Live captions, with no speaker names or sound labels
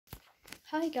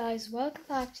Hi guys, welcome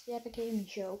back to the Epic Gaming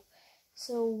Show.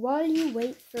 So while you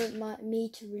wait for me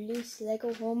to release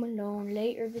Lego Home Alone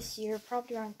later this year,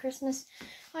 probably around Christmas,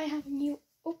 I have a new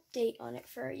update on it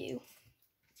for you.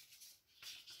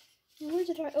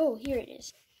 Oh, here it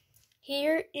is.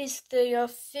 Here is the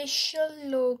official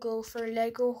logo for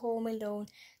Lego Home Alone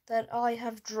that I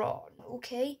have drawn,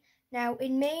 okay? Now,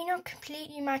 it may not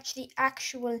completely match the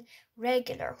actual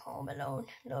regular Home Alone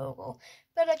logo,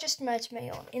 but I just made my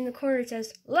own. In the corner it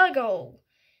says Lego,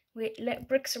 with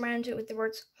bricks around it with the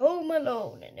words Home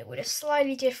Alone in it, with a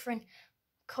slightly different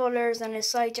colours and a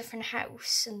slightly different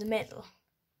house in the middle.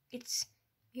 It's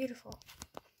beautiful.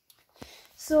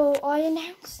 So, I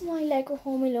announced my Lego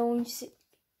Home Alone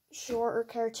shorter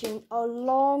cartoon a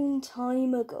long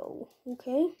time ago,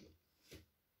 okay?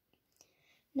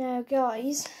 Now,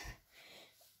 guys,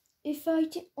 if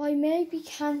I maybe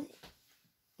can,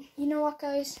 you know what,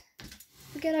 guys?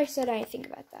 Forget I said anything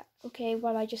about that, okay?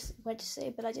 Well, I just went to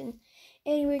say, but I didn't.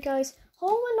 Anyway, guys,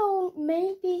 Home Alone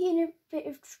may be in a bit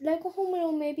of Lego Home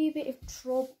Alone, may be a bit of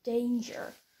trouble,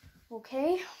 danger,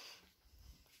 okay?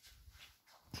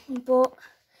 But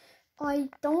I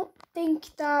don't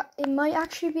think that it might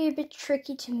actually be a bit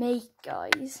tricky to make,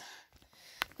 guys,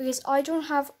 because I don't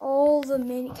have all the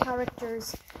mini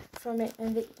characters from it,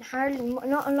 and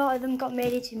not a lot of them got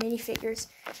made into minifigures.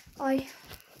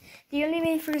 The only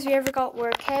minifigures we ever got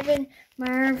were Kevin,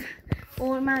 Marv,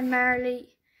 Old Man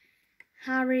Marley,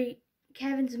 Harry,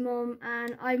 Kevin's mum,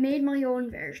 and I made my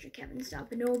own version of Kevin's dad,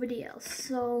 but nobody else.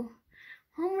 So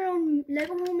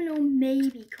Lego Home Alone may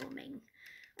be coming.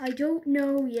 I don't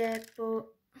know yet, but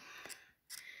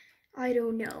I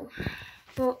don't know.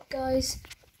 But guys,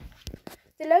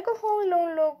 the Lego Home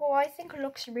Alone logo, I think,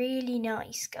 looks really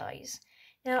nice, guys.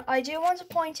 Now, I do want to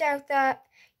point out that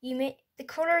the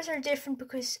colours are different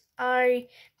because I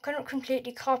couldn't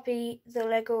completely copy the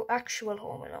Lego actual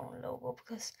Home Alone logo,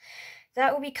 because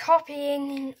that would be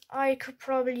copying and I could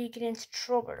probably get into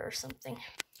trouble or something.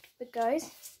 But guys,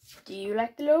 do you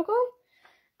like the logo?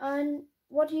 And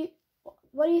what do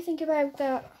you think about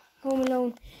that Home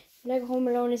Alone? Lego Home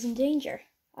Alone is in danger.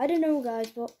 I don't know,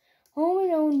 guys, but Home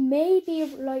Alone may be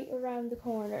right around the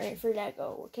corner for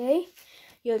Lego, okay?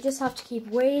 You'll just have to keep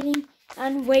waiting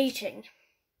and waiting.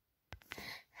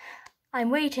 I'm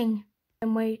waiting.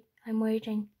 I'm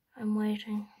waiting.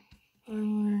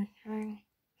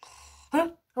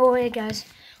 Oh, hey guys.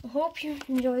 I hope you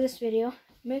enjoy this video.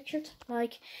 Make sure to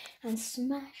like and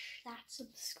smash that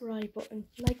subscribe button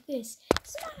like this.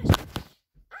 Smash!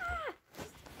 Ah!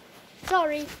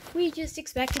 Sorry, we just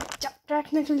expected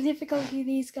technical difficulty,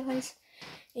 these guys.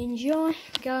 Enjoy,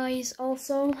 guys.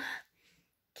 Also,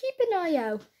 keep an eye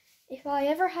out. If I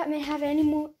ever may have any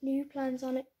more new plans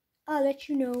on it, I'll let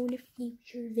you know in a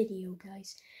future video,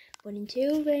 guys. But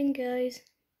until then, guys,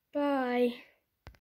 bye.